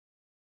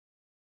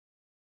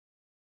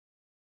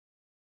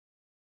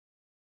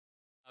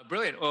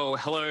Brilliant. Well,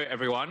 hello,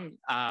 everyone.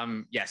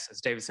 Yes,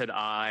 as David said,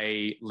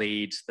 I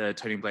lead the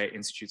Tony Blair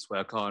Institute's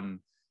work on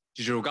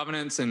digital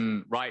governance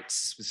and rights,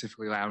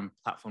 specifically around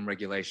platform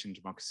regulation,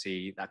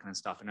 democracy, that kind of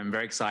stuff. And I'm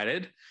very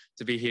excited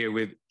to be here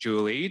with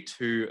Julie,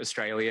 two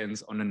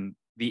Australians on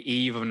the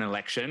eve of an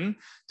election,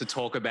 to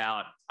talk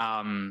about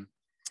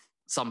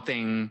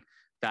something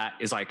that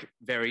is like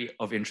very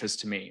of interest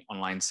to me,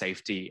 online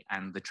safety,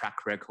 and the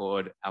track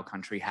record our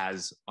country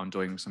has on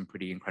doing some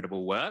pretty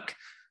incredible work.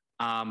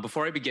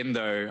 Before I begin,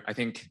 though, I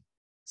think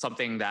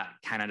something that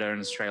Canada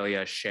and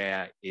Australia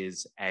share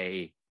is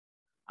a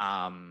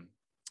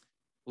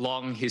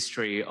long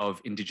history of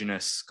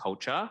Indigenous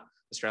culture.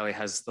 Australia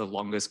has the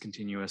longest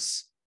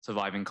continuous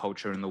surviving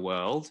culture in the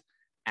world,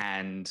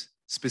 and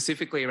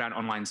specifically around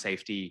online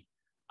safety,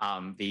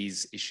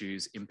 these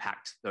issues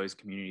impact those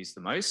communities the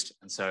most.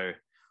 And so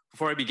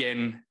before I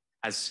begin,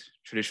 as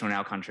traditional in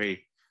our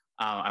country,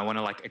 I want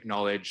to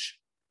acknowledge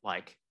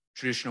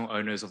traditional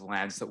owners of the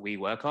lands that we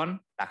work on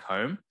back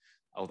home,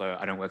 although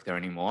I don't work there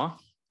anymore.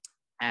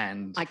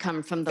 And I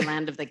come from the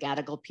land of the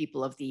Gadigal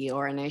people of the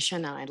Eora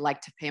Nation, and I'd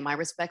like to pay my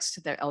respects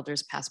to their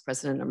elders, past,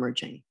 present, and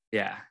emerging.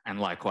 Yeah, and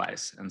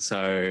likewise. And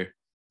so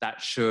that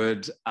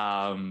should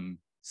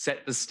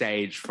set the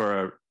stage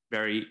for a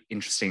very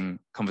interesting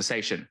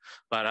conversation.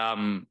 But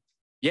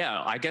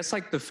yeah, I guess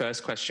the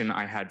first question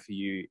I had for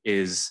you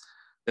is,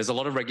 there's a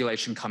lot of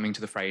regulation coming to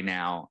the fray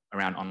now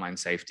around online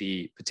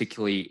safety,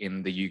 particularly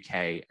in the UK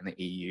and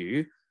the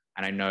EU.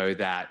 And I know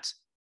that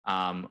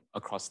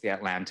across the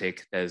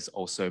Atlantic, there's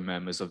also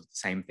murmurs of the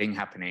same thing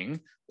happening.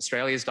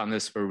 Australia's done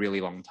this for a really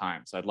long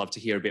time. So I'd love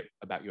to hear a bit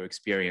about your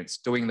experience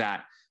doing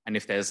that, and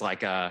if there's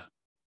a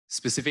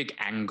specific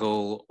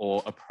angle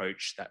or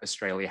approach that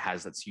Australia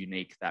has that's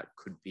unique that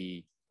could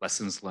be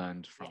lessons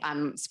learned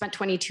from. Spent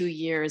 22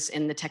 years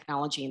in the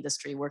technology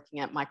industry working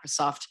at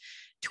Microsoft,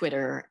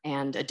 Twitter,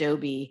 and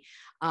Adobe.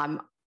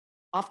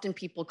 Often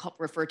people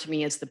refer to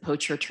me as the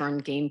poacher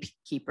turned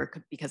gamekeeper,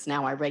 because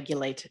now I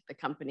regulate the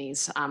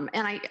companies. And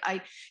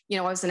I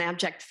was an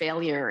abject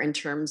failure in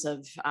terms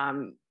of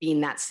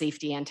being that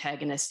safety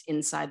antagonist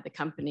inside the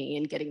company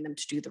and getting them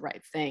to do the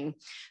right thing.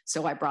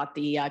 So I brought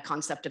the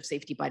concept of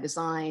safety by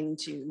design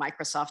to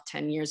Microsoft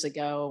 10 years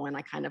ago, and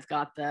I kind of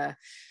got the,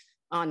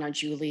 oh no,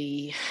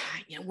 Julie,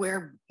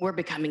 we're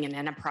becoming an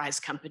enterprise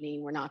company.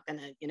 We're not going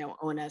to,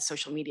 own a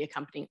social media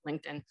company,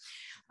 LinkedIn.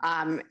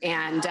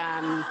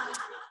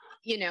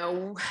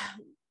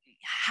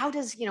 How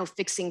does,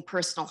 fixing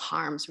personal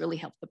harms really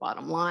help the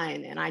bottom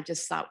line? And I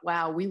just thought,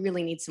 wow, we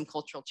really need some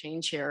cultural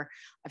change here.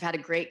 I've had a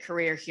great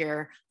career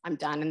here. I'm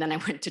done. And then I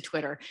went to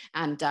Twitter,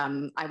 and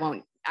I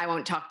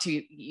won't talk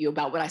to you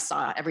about what I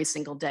saw every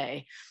single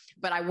day.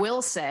 But I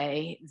will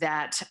say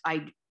that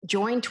I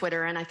joined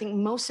Twitter, and I think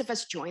most of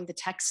us joined the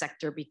tech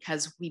sector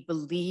because we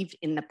believed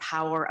in the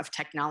power of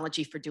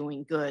technology for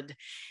doing good.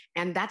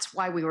 And that's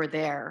why we were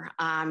there.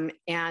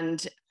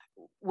 And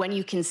when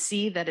you can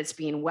see that it's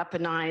being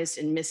weaponized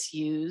and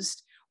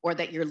misused, or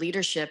that your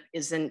leadership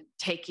isn't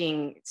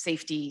taking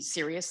safety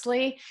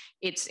seriously,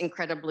 it's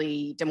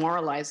incredibly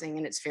demoralizing,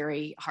 and it's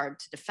very hard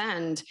to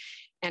defend.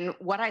 And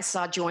what I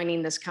saw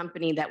joining this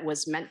company that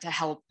was meant to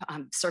help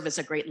serve as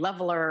a great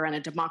leveler and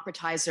a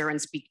democratizer and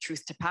speak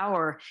truth to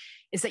power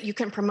is that you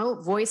can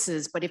promote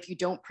voices, but if you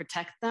don't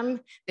protect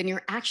them, then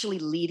you're actually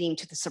leading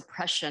to the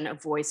suppression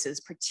of voices,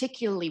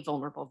 particularly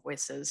vulnerable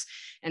voices.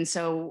 And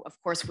so, of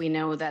course, we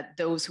know that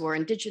those who are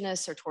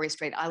Indigenous or Torres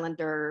Strait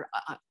Islander,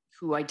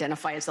 who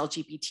identify as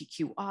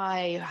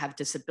LGBTQI, have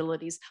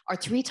disabilities, are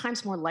 3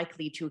 times more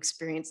likely to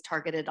experience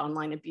targeted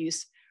online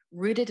abuse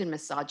rooted in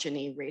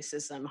misogyny,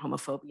 racism,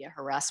 homophobia,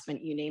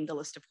 harassment, you name the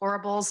list of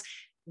horribles.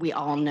 We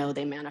all know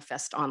they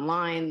manifest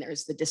online.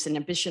 There's the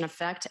disinhibition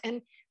effect.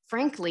 And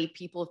frankly,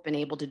 people have been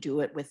able to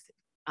do it with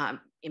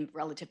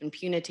relative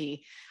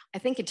impunity, I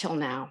think, until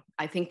now.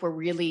 I think we're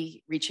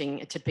really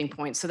reaching a tipping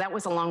point. So that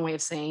was a long way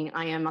of saying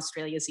I am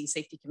Australia's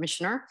eSafety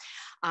Commissioner.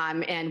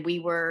 And we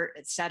were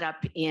set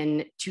up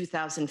in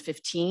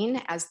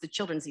 2015 as the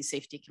Children's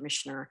eSafety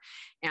Commissioner.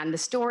 And the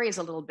story is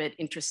a little bit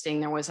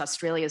interesting. There was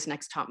Australia's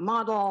next top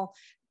model.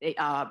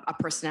 A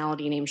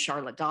personality named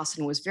Charlotte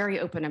Dawson was very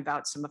open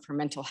about some of her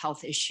mental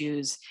health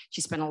issues.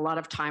 She spent a lot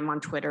of time on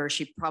Twitter.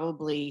 She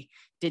probably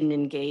didn't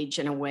engage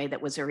in a way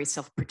that was very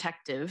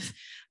self-protective.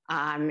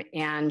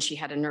 And she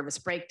had a nervous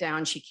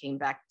breakdown. She came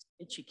back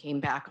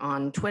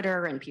on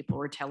Twitter, and people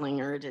were telling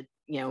her to,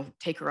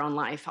 take her own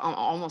life,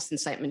 almost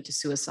incitement to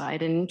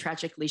suicide. And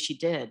tragically, she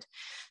did.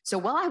 So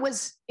while I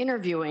was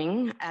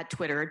interviewing at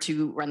Twitter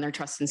to run their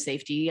trust and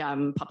safety,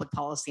 public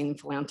policy and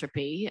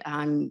philanthropy,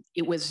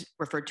 it was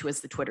referred to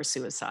as the Twitter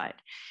suicide.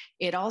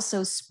 It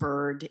also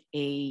spurred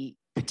a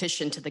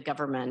petition to the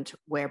government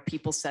where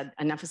people said,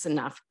 enough is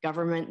enough,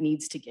 government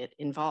needs to get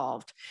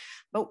involved.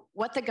 But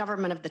what the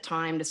government of the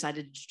time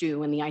decided to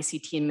do, and the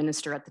ICT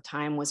minister at the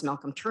time was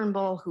Malcolm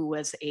Turnbull, who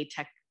was a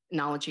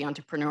technology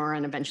entrepreneur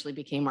and eventually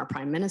became our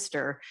prime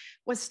minister,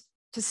 was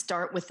to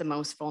start with the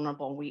most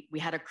vulnerable. We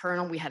had a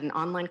kernel, we had an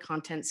online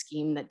content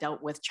scheme that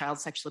dealt with child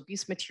sexual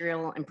abuse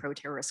material and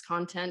pro-terrorist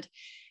content.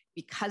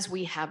 because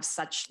we have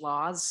such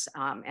laws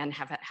and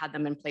have had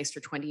them in place for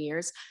 20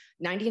 years,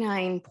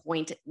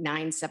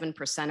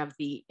 99.97% of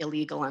the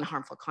illegal and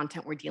harmful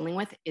content we're dealing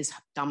with is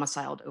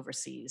domiciled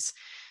overseas.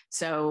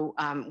 So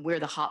we're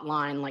the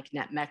hotline like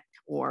NetMec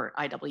or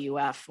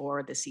IWF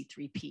or the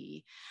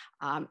C3P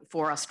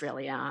for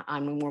Australia.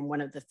 We're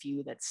one of the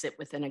few that sit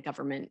within a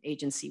government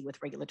agency with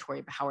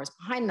regulatory powers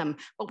behind them.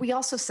 But we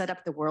also set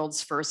up the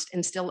world's first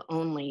and still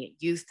only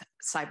youth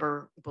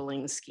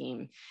cyberbullying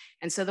scheme.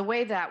 And so the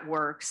way that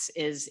works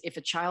is if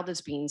a child is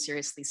being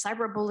seriously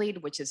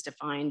cyberbullied, which is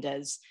defined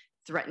as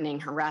threatening,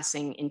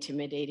 harassing,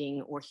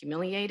 intimidating, or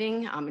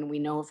humiliating, and we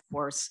know, of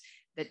course,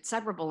 that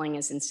cyberbullying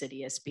is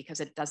insidious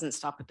because it doesn't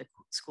stop at the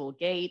school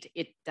gate.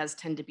 It does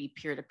tend to be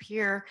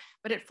peer-to-peer,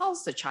 but it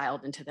follows the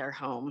child into their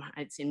home.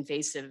 It's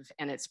invasive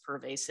and it's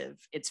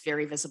pervasive. It's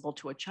very visible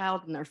to a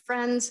child and their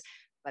friends,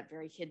 but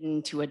very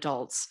hidden to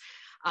adults.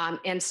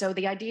 And so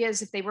the idea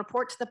is if they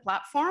report to the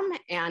platform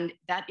and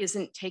that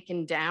isn't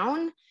taken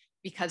down,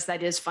 because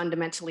that is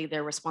fundamentally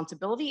their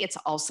responsibility, it's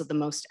also the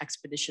most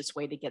expeditious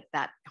way to get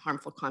that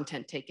harmful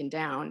content taken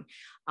down.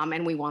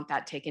 And we want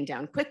that taken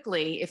down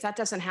quickly. If that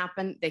doesn't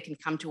happen, they can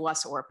come to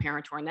us or a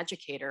parent or an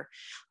educator.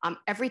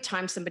 Every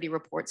time somebody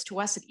reports to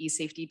us at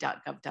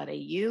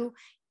eSafety.gov.au,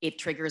 it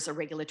triggers a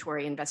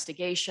regulatory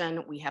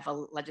investigation. We have a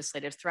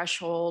legislative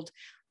threshold.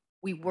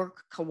 We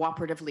work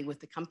cooperatively with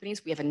the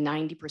companies. We have a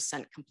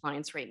 90%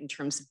 compliance rate in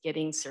terms of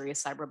getting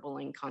serious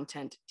cyberbullying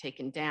content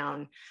taken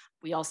down.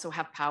 We also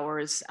have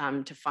powers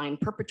to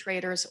find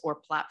perpetrators or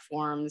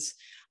platforms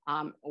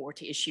or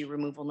to issue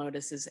removal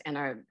notices and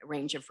a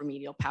range of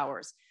remedial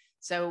powers.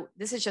 So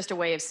this is just a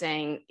way of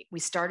saying we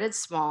started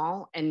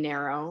small and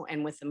narrow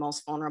and with the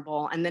most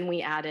vulnerable, and then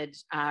we added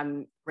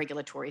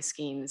regulatory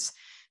schemes.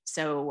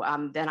 So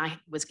then I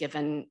was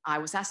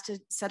asked to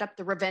set up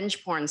the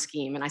revenge porn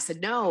scheme, and I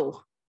said,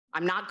 no,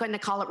 I'm not going to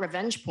call it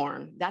revenge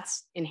porn.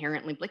 That's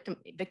inherently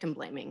victim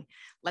blaming.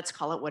 Let's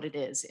call it what it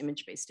is,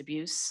 image-based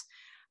abuse.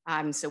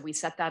 So we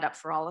set that up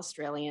for all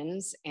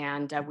Australians,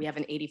 and we have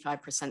an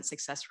 85%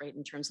 success rate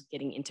in terms of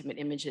getting intimate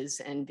images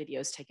and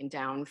videos taken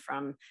down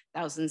from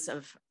thousands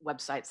of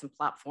websites and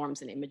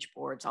platforms and image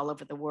boards all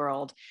over the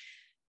world.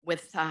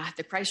 With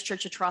the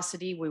Christchurch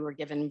atrocity, we were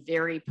given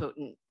very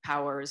potent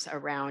powers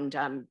around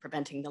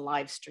preventing the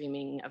live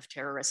streaming of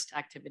terrorist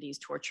activities,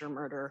 torture,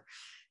 murder,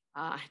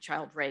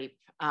 child rape,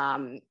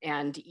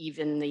 and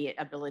even the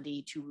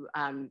ability to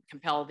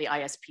compel the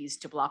ISPs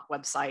to block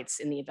websites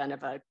in the event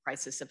of a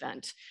crisis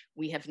event.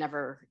 We have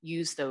never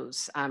used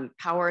those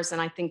powers,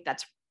 and I think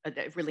that's a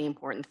really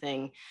important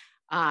thing.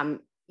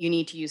 You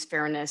need to use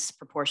fairness,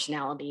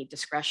 proportionality,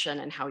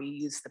 discretion, and how you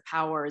use the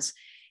powers.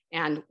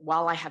 And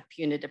while I have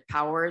punitive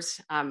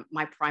powers,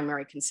 my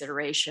primary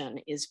consideration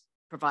is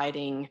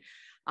providing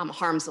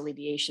harms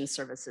alleviation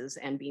services.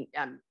 And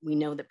we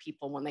know that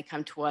people, when they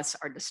come to us,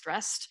 are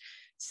distressed.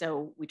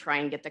 So we try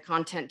and get the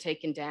content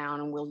taken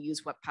down, and we'll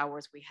use what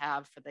powers we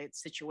have for the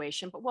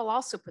situation, but we'll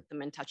also put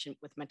them in touch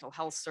with mental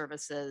health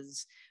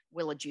services.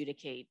 We'll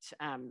adjudicate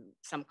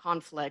some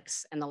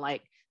conflicts and the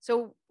like.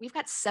 So we've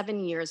got 7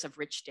 years of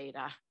rich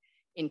data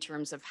in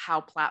terms of how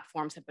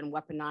platforms have been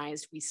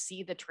weaponized. We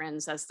see the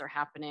trends as they're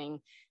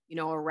happening,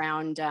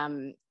 around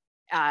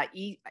I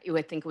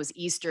think it was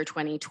Easter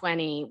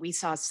 2020, we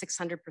saw a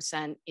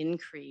 600%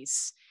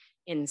 increase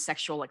in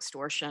sexual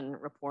extortion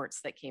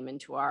reports that came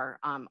into our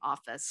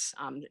office,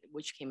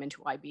 which came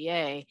into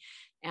IBA,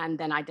 and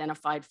then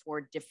identified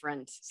 4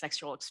 different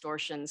sexual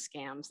extortion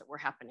scams that were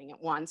happening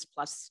at once.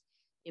 Plus,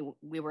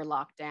 we were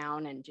locked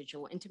down and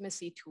digital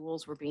intimacy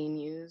tools were being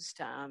used,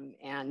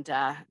 and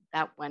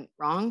that went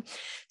wrong.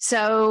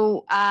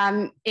 So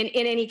in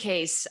any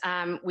case,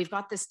 we've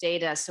got this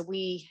data. So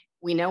we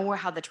know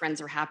how the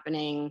trends are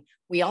happening.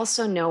 We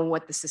also know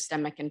what the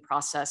systemic and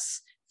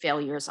process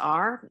failures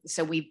are.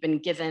 So we've been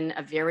given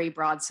a very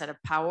broad set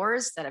of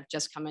powers that have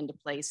just come into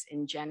place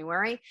in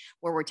January,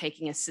 where we're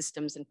taking a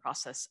systems and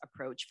process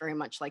approach, very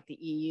much like the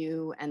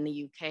EU and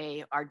the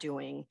UK are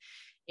doing,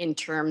 in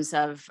terms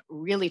of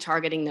really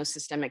targeting those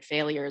systemic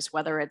failures,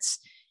 whether it's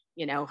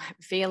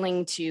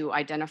failing to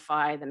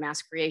identify the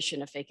mass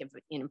creation of fake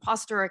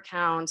imposter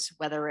accounts,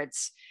 whether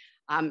it's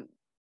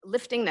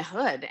lifting the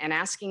hood and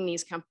asking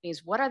these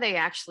companies, what are they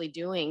actually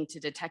doing to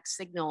detect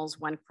signals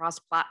when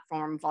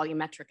cross-platform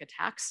volumetric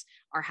attacks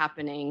are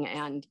happening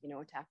and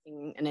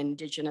attacking an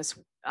Indigenous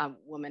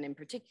woman in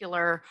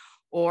particular,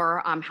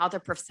 or how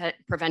they're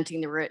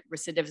preventing the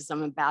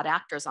recidivism of bad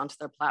actors onto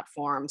their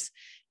platforms.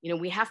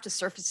 We have to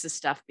surface this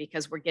stuff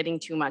because we're getting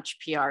too much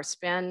PR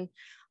spin.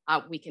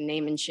 We can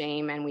name and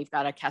shame, and we've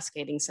got a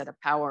cascading set of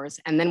powers.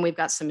 And then we've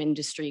got some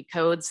industry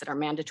codes that are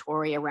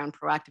mandatory around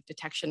proactive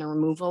detection and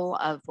removal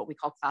of what we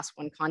call class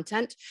 1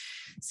 content.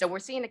 So we're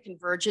seeing a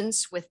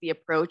convergence with the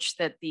approach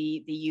that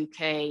the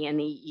UK and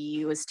the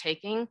EU is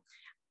taking.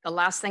 The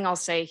last thing I'll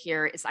say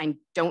here is I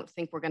don't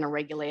think we're going to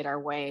regulate our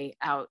way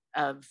out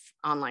of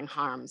online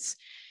harms.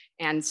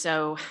 And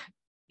so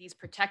these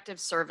protective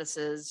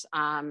services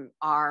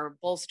are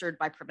bolstered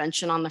by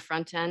prevention on the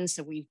front end.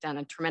 So we've done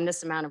a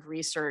tremendous amount of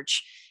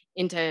research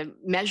into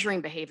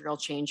measuring behavioral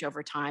change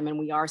over time. And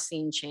we are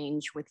seeing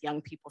change with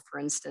young people, for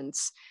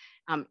instance,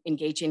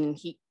 engaging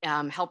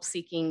in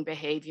help-seeking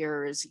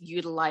behaviors,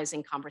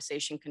 utilizing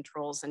conversation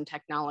controls and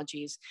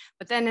technologies,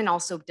 but then in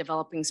also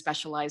developing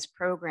specialized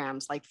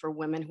programs, like for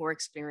women who are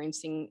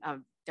experiencing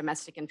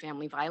domestic and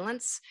family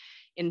violence.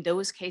 In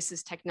those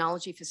cases,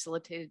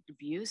 technology-facilitated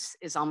abuse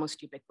is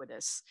almost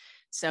ubiquitous.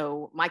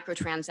 So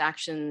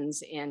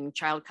microtransactions in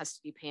child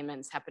custody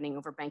payments happening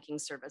over banking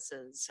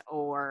services,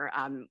 or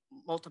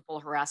multiple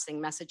harassing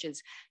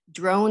messages,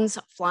 drones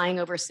flying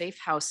over safe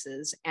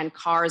houses, and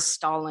cars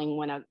stalling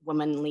when a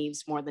woman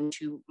leaves more than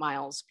 2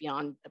 miles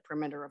beyond the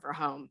perimeter of her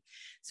home.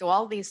 So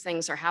all these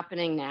things are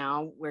happening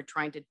now. We're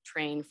trying to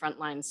train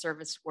frontline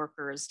service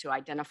workers to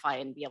identify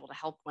and be able to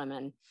help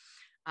women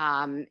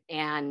and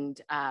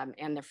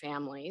their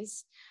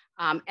families.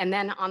 And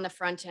then on the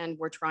front end,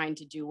 we're trying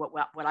to do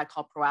what I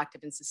call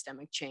proactive and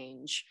systemic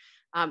change.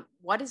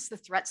 What does the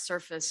threat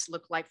surface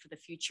look like for the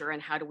future,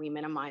 and how do we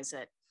minimize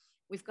it?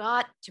 We've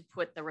got to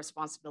put the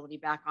responsibility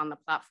back on the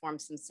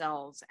platforms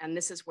themselves. And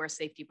this is where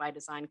safety by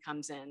design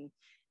comes in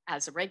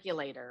as a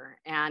regulator.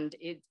 And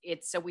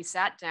so we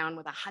sat down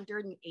with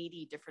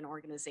 180 different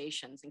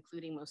organizations,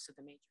 including most of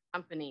the major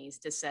companies,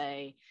 to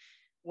say,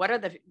 what are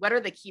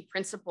the key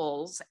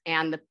principles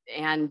and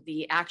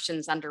the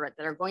actions under it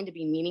that are going to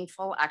be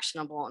meaningful,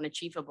 actionable, and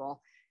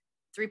achievable?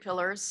 3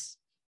 pillars: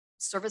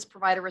 service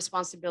provider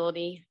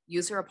responsibility,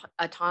 user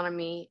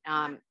autonomy,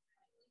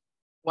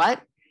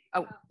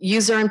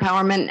 user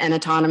empowerment and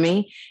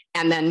autonomy,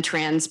 and then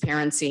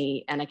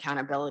transparency and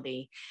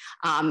accountability.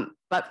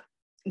 But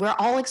we're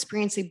all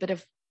experiencing a bit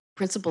of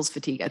principles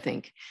fatigue, I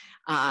think.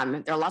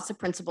 There are lots of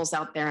principles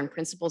out there, and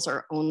principles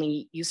are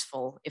only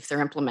useful if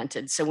they're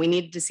implemented. So we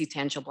needed to see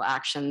tangible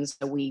actions.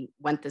 So we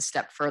went this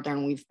step further,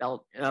 and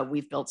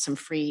we've built some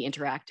free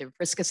interactive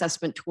risk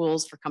assessment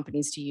tools for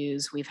companies to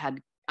use. We've had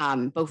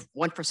both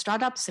one for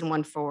startups and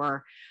one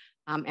for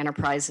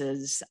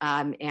enterprises,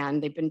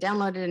 and they've been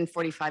downloaded in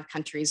 45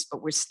 countries,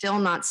 but we're still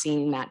not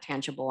seeing that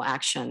tangible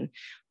action.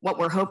 What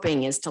we're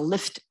hoping is to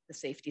lift the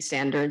safety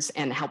standards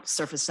and help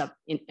surface up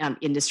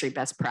industry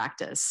best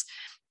practice,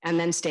 and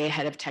then stay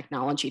ahead of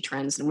technology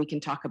trends. And we can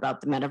talk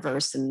about the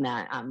metaverse and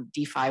that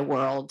DeFi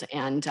world,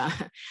 and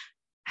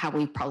how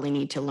we probably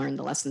need to learn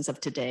the lessons of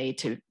today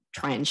to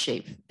try and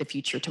shape the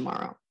future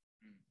tomorrow.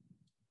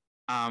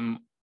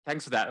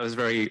 Thanks for that. It was a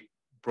very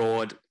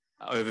broad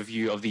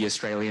overview of the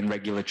Australian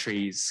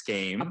regulatory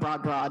scheme.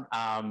 Broad.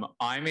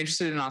 I'm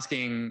interested in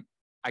asking,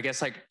 I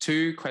guess, like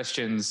 2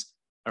 questions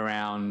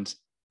around,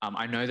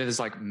 I know that there's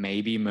like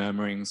maybe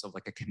murmurings of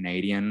like a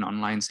Canadian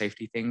online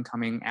safety thing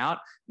coming out.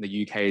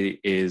 The UK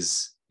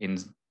is in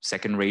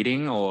second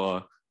reading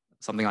or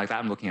something like that.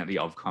 I'm looking at the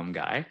Ofcom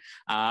guy.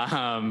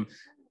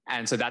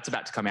 And so that's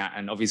about to come out.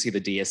 And obviously the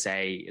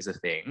DSA is a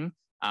thing.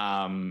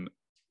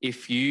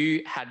 If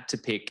you had to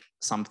pick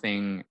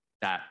something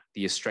that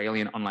the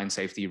Australian online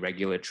safety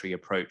regulatory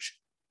approach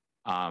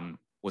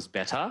was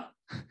better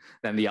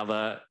than the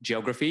other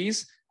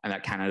geographies, and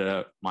that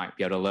Canada might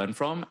be able to learn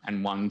from,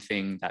 and one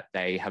thing that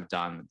they have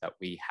done that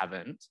we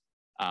haven't,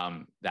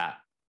 that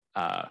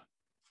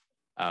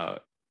the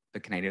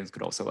Canadians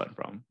could also learn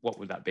from, what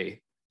would that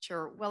be?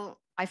 Sure. Well,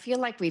 I feel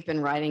like we've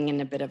been riding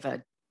in a bit of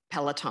a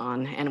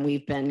peloton, and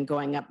we've been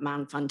going up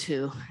Mount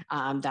Ventoux,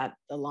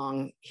 the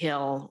long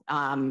hill,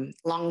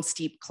 long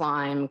steep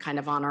climb, kind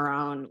of on our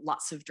own,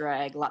 lots of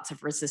drag, lots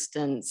of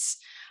resistance,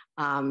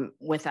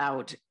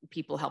 without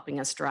people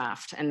helping us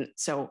draft. And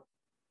so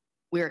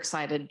we're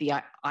excited.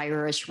 The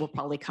Irish will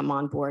probably come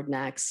on board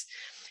next.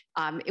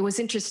 It was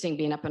interesting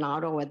being up in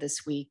Ottawa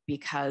this week,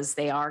 because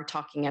they are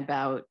talking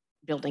about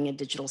building a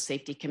digital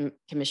safety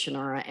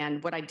commissioner.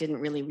 And what I didn't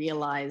really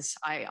realize,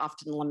 I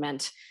often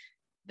lament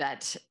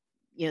that,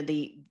 you know,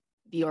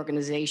 the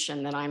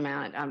organization that I'm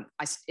at,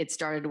 it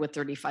started with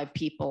 35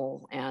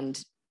 people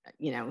and,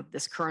 you know,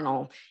 this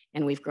kernel,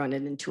 and we've grown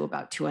it into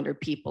about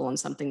 200 people and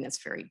something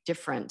that's very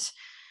different.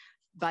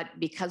 But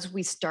because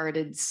we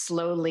started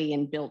slowly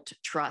and built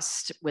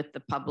trust with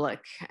the public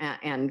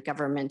and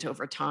government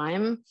over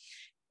time,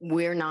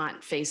 we're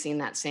not facing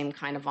that same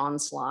kind of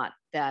onslaught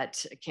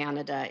that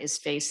Canada is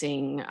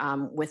facing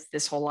with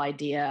this whole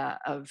idea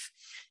of,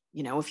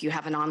 you know, if you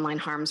have an online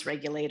harms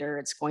regulator,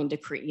 it's going to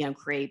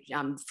create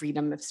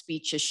freedom of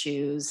speech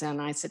issues.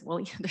 And I said, well,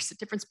 yeah, there's a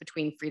difference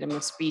between freedom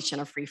of speech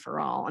and a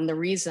free-for-all. And the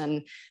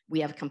reason we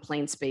have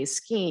complaints-based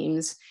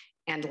schemes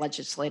and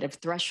legislative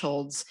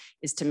thresholds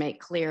is to make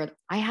clear,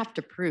 I have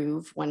to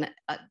prove when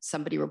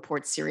somebody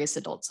reports serious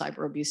adult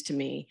cyber abuse to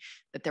me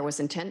that there was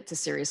intent to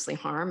seriously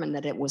harm and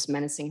that it was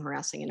menacing,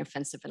 harassing, and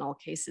offensive in all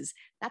cases.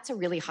 That's a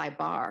really high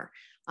bar.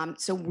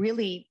 So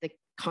really the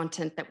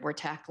content that we're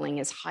tackling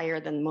is higher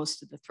than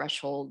most of the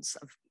thresholds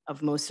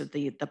of most of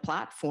the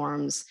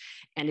platforms,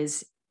 and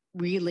is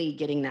really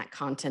getting that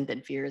content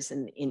that veers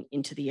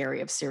into the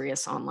area of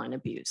serious online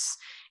abuse.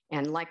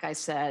 And like I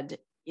said,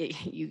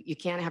 you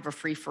can't have a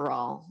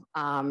free-for-all.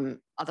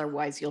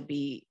 Otherwise, you'll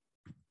be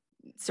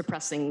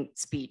suppressing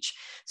speech.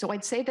 So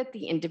I'd say that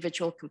the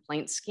individual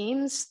complaint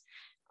schemes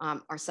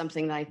are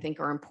something that I think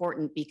are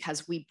important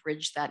because we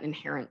bridge that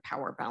inherent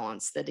power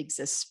balance that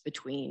exists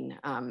between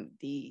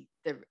the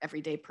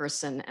everyday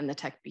person and the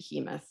tech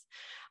behemoth.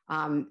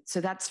 So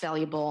that's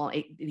valuable.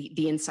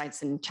 The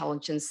insights and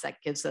intelligence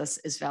that gives us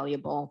is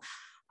valuable.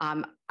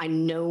 I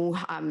know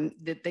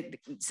that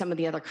some of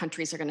the other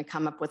countries are going to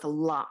come up with a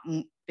lot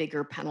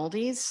bigger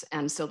penalties,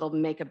 and so they'll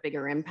make a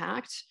bigger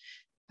impact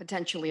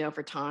potentially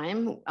over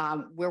time.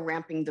 We're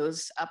ramping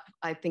those up,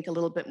 I think, a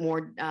little bit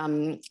more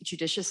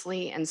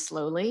judiciously and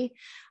slowly.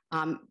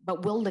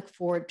 But we'll look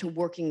forward to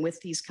working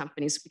with these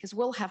companies because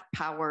we'll have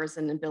powers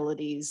and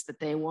abilities that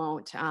they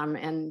won't.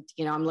 And,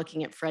 I'm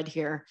looking at Fred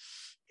here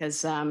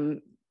because,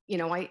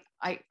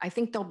 I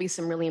think there'll be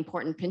some really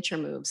important pincher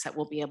moves that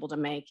we'll be able to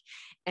make.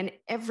 And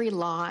every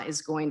law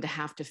is going to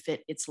have to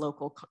fit its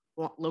local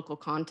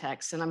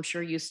context. And I'm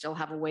sure you still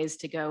have a ways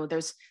to go.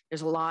 There's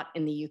a lot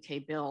in the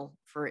UK bill,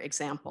 for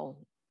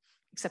example,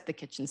 except the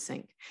kitchen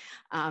sink.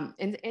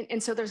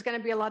 And so there's going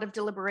to be a lot of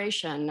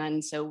deliberation.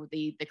 And so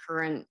the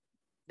current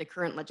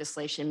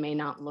legislation may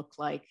not look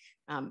like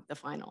the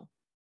final.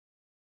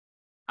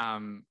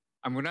 I'm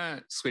going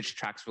to switch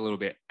tracks for a little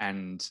bit.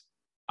 And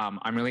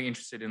I'm really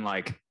interested in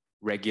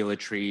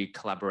regulatory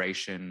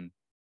collaboration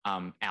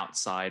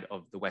outside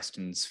of the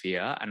Western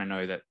sphere. And I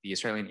know that the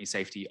Australian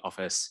eSafety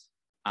Office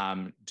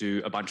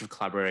do a bunch of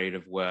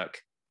collaborative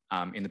work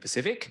in the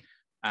Pacific.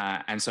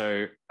 And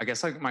so I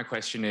guess my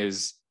question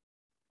is,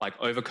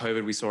 over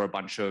COVID, we saw a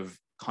bunch of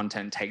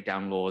content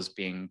takedown laws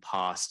being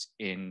passed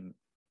in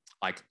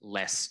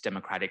less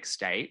democratic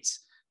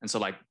states. And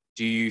so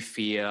do you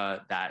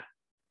fear that,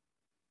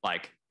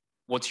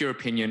 what's your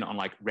opinion on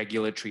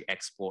regulatory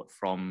export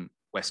from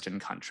Western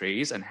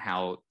countries and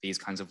how these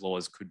kinds of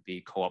laws could be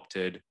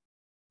co-opted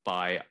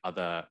by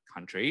other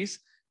countries?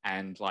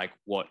 And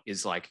what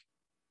is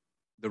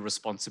the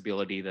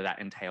responsibility that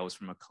entails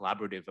from a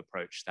collaborative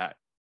approach that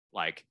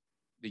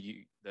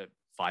the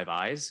Five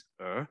Eyes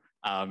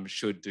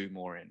should do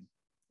more in?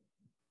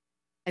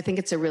 I think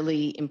it's a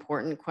really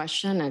important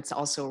question. It's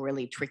also a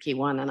really tricky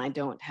one, and I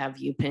don't have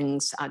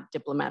Yuping's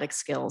diplomatic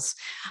skills.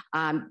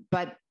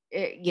 But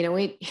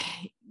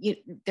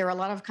there are a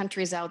lot of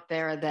countries out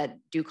there that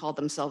do call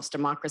themselves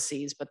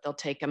democracies, but they'll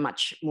take a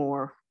much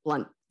more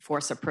blunt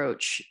force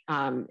approach,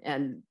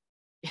 and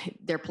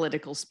their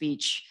political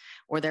speech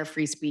or their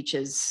free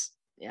speeches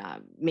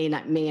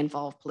may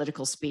involve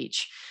political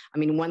speech. I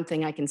mean, one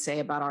thing I can say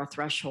about our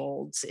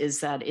thresholds is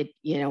that it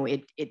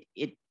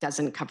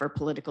doesn't cover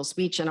political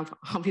speech, and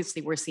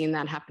obviously we're seeing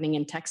that happening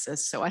in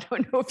Texas. So I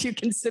don't know if you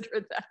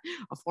consider that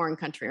a foreign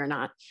country or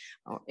not.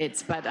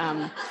 It's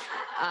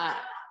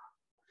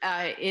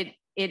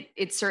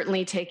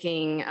certainly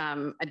taking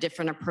a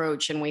different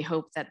approach, and we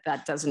hope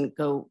that doesn't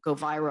go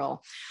viral.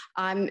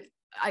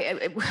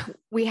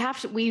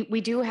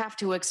 We do have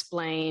to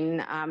explain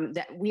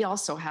that we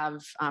also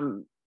have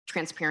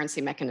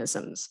transparency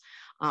mechanisms.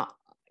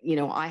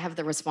 I have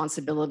the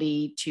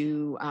responsibility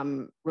to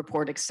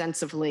report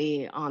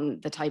extensively on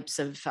the types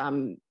of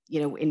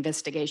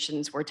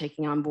investigations we're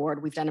taking on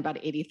board. We've done about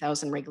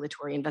 80,000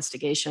 regulatory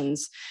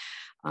investigations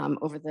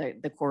over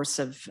the course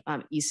of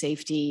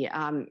eSafety.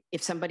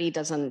 If somebody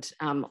doesn't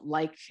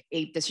like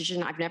a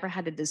decision, I've never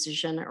had a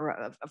decision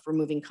of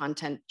removing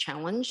content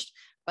challenged,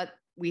 but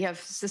we have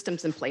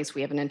systems in place.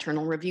 We have an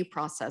internal review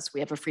process. We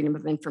have a Freedom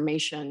of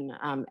Information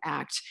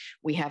Act.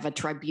 We have a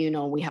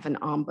tribunal. We have an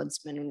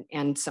ombudsman,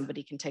 and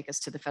somebody can take us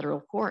to the federal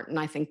court. And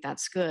I think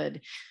that's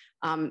good.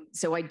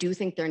 So I do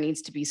think there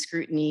needs to be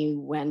scrutiny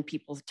when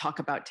people talk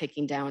about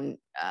taking down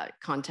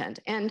content.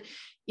 And,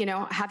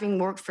 having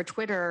worked for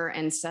Twitter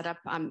and set up,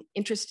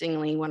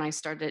 interestingly, when I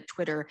started at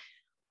Twitter,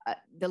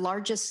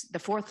 the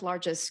fourth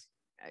largest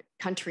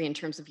country in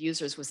terms of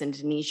users was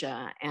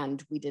Indonesia,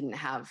 and we didn't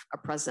have a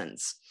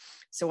presence.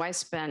 So I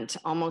spent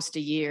almost a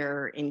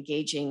year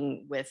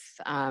engaging with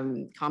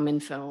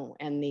Cominfo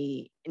and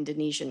the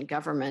Indonesian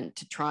government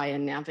to try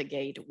and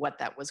navigate what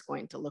that was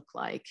going to look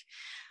like.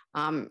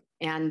 They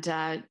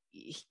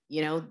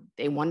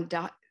wanted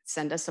to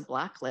send us a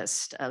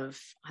blacklist of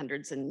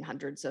hundreds and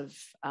hundreds of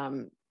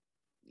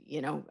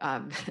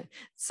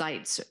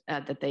sites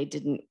that they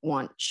didn't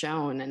want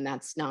shown, and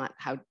that's not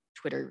how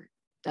Twitter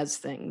does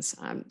things.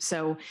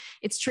 So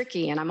it's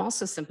tricky, and I'm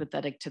also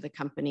sympathetic to the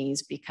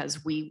companies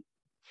because we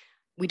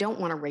don't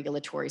want a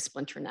regulatory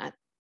splinter net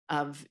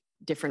of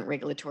different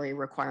regulatory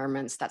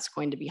requirements. That's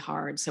going to be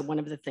hard. So one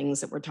of the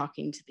things that we're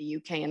talking to the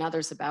UK and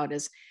others about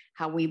is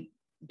how we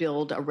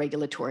build a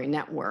regulatory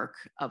network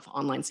of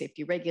online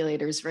safety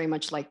regulators, very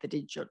much like the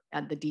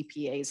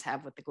DPAs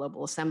have with the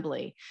Global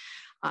Assembly.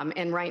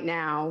 And right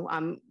now,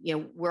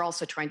 we're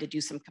also trying to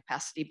do some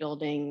capacity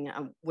building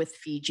with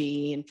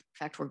Fiji. In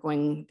fact, we're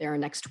going there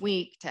next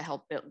week to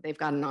help build. They've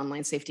got an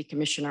online safety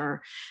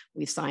commissioner.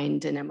 We've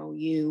signed an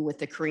MOU with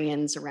the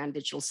Koreans around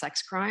digital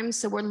sex crimes.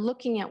 So we're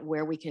looking at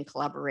where we can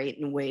collaborate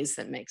in ways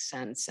that make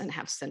sense and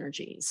have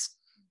synergies.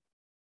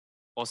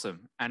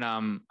 Awesome. And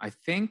I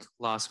think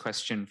last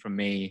question from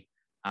me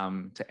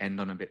to end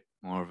on a bit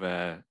more of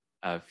a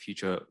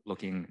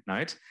future-looking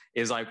note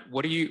is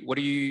what do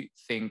you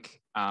think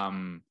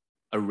a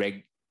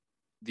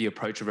the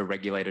approach of a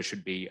regulator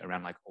should be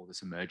around like all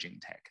this emerging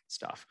tech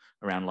stuff,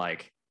 around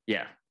like,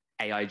 yeah,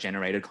 AI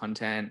generated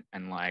content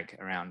and like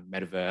around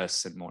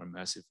metaverse and more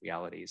immersive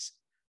realities?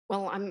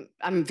 Well,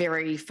 I'm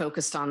very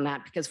focused on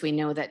that because we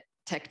know that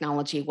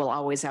technology will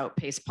always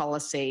outpace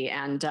policy.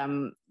 And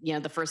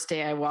the first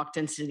day I walked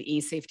into the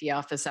eSafety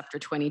office after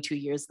 22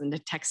 years in the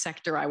tech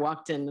sector, I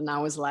walked in and I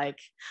was like,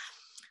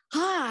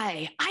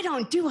 "Hi, I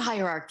don't do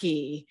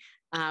hierarchy."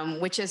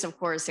 Which is, of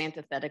course,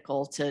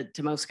 antithetical to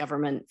most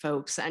government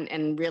folks.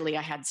 And really,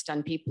 I had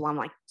stunned people. I'm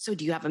like, so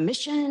do you have a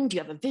mission? Do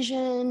you have a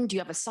vision? Do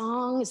you have a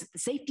song? Is it the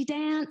safety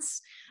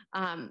dance?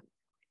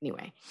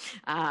 Anyway,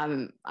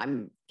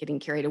 I'm getting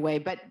carried away,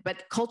 but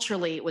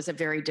culturally it was a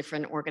very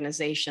different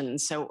organization.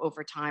 So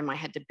over time I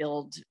had to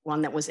build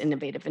one that was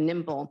innovative and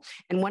nimble.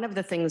 And one of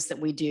the things that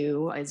we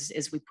do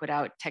is we put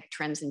out tech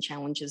trends and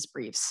challenges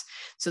briefs.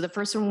 So the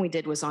first one we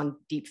did was on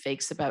deep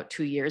fakes about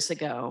 2 years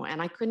ago,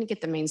 and I couldn't get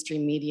the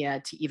mainstream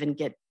media to even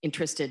get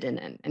interested in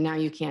it. And now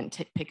you can't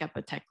pick up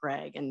a tech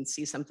rag and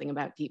see something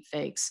about deep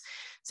fakes.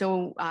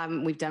 So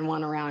we've done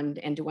one around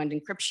end-to-end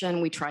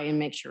encryption. We try and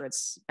make sure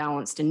it's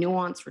balanced and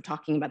nuanced. We're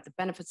talking about the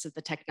benefits of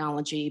the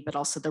technology, but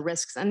also the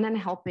risks, and then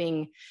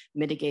helping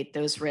mitigate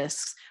those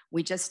risks.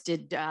 We just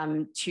did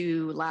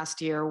 2 last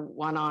year,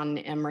 one on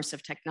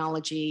immersive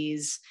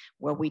technologies,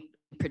 where we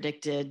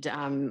predicted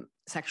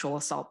sexual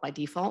assault by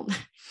default,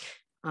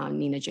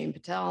 Nina Jane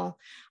Patel,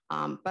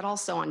 but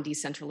also on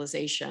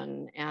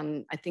decentralization.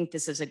 And I think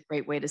this is a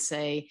great way to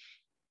say,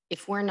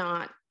 if we're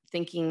not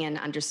thinking and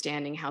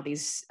understanding how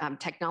these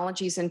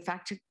technologies, in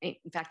fact,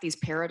 these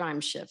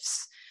paradigm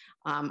shifts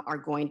are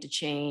going to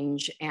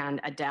change,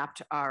 and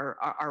adapt our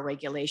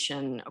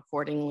regulation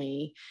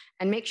accordingly,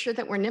 and make sure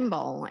that we're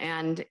nimble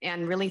and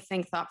really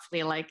think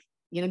thoughtfully, like,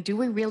 do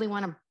we really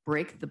want to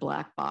break the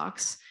black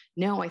box?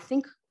 No, I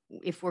think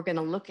if we're going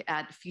to look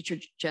at future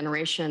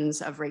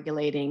generations of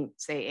regulating,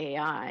 say,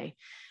 AI,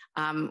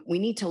 we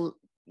need to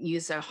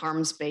use a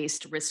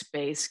harms-based,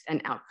 risk-based,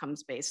 and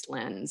outcomes-based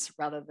lens,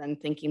 rather than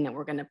thinking that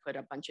we're going to put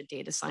a bunch of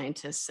data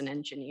scientists and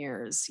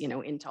engineers,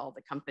 into all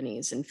the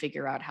companies and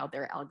figure out how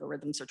their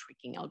algorithms are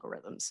tweaking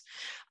algorithms.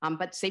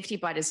 But safety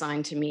by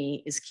design, to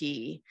me, is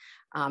key.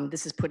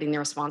 This is putting the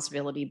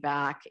responsibility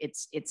back.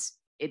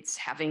 It's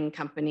having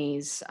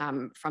companies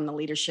from the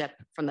leadership,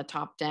 from the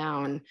top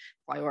down,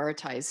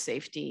 prioritize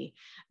safety,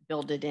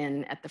 build it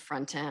in at the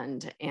front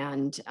end,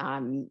 and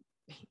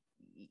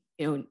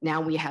now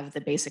we have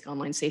the basic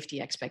online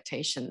safety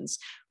expectations,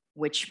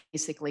 which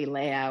basically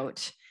lay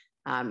out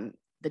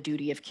the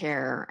duty of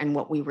care and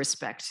what we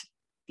respect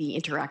the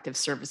interactive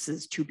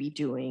services to be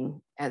doing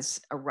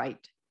as a right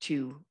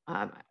to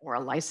or a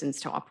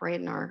license to operate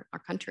in our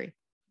country.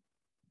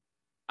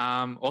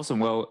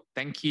 Awesome. Well,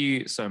 thank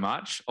you so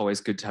much.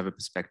 Always good to have a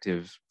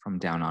perspective from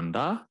down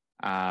under.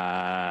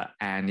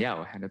 And yeah,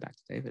 I'll hand it back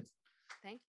to David.